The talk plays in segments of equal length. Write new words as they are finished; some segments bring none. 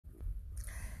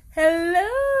Hello,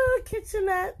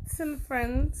 kitchenettes and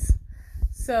friends.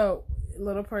 So,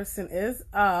 little person is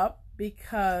up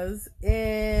because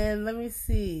in, let me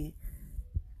see,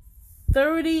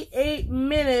 38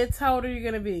 minutes, how old are you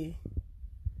going to be?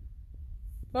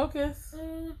 Focus.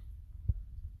 7.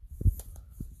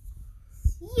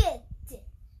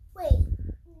 Wait.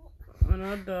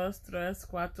 1, 2, 3,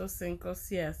 4, 5,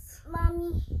 6.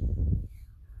 Mommy.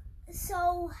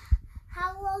 So,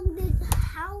 how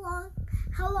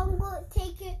long will it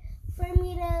take it for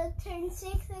me to turn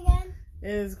 6 again?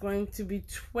 It is going to be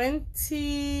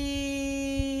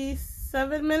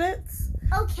 27 minutes.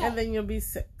 Okay. And then you'll be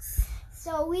 6.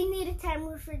 So we need a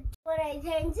timer for when I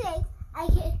turn 6.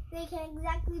 They can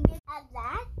exactly be at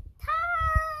that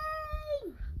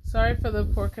time. Sorry for the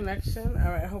poor connection.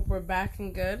 All right, I hope we're back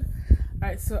and good. All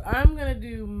right, so I'm gonna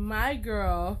do My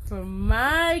Girl for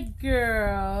my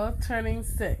girl turning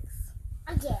 6.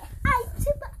 Okay.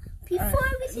 Before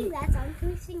we sing that song, can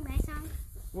we sing my song?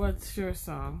 What's your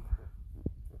song?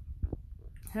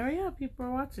 Hurry up, people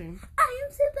are watching. I am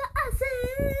super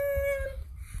awesome.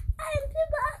 I am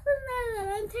super awesome now that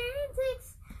I'm turning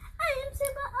 6. I am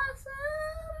super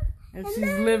awesome. And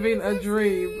she's living a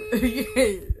dream.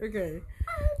 Okay.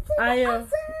 Ayo,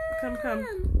 come.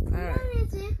 All right. What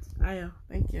is it? Ayo,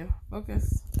 thank you.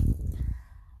 Focus.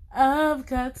 I've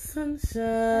got sunshine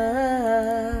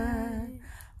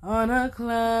on a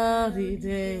cloudy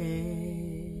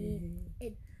day.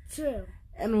 It's true.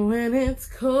 And when it's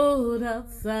cold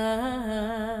outside,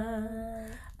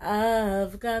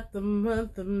 I've got the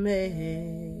month of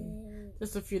May.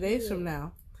 Just a few days from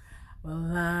now.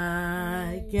 Well,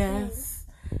 I guess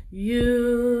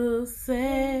you'll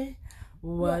say,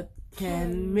 what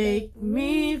can make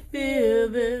me feel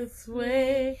this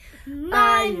way?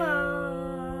 My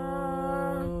mom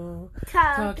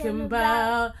talking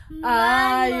about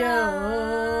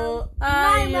Ayo.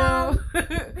 I've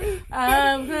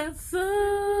got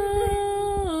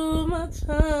so much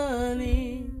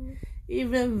honey,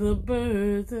 even the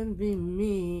birds envy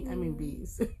me. I mean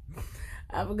bees.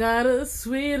 I've got a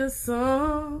sweeter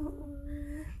song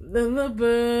than the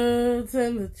birds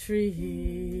and the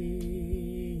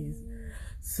trees.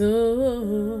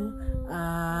 So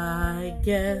I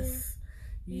guess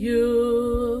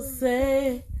you'll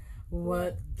say,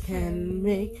 what can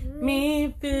make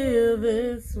me feel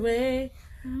this way?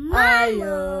 Ayo,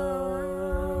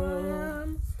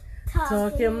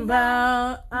 talking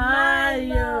about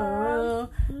Ayo.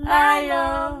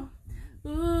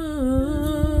 Ooh.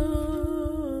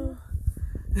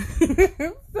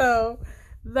 So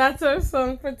that's our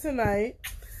song for tonight.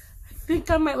 I think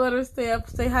I might let her stay up.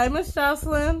 Say hi, Miss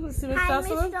Jocelyn. Let's see, Miss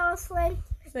Jocelyn. Hi, Miss Jocelyn.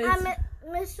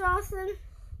 Miss Jocelyn.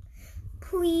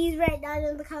 Please write down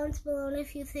in the comments below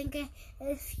if you think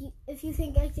I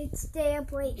should stay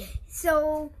up late.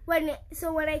 So when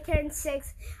I turn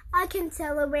 6, I can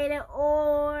celebrate it,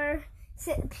 or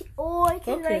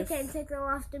because I turn 6, I'll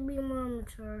have to be more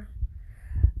mature.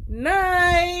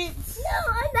 Night. No,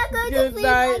 I'm not going Good to sleep.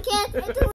 night. I can't.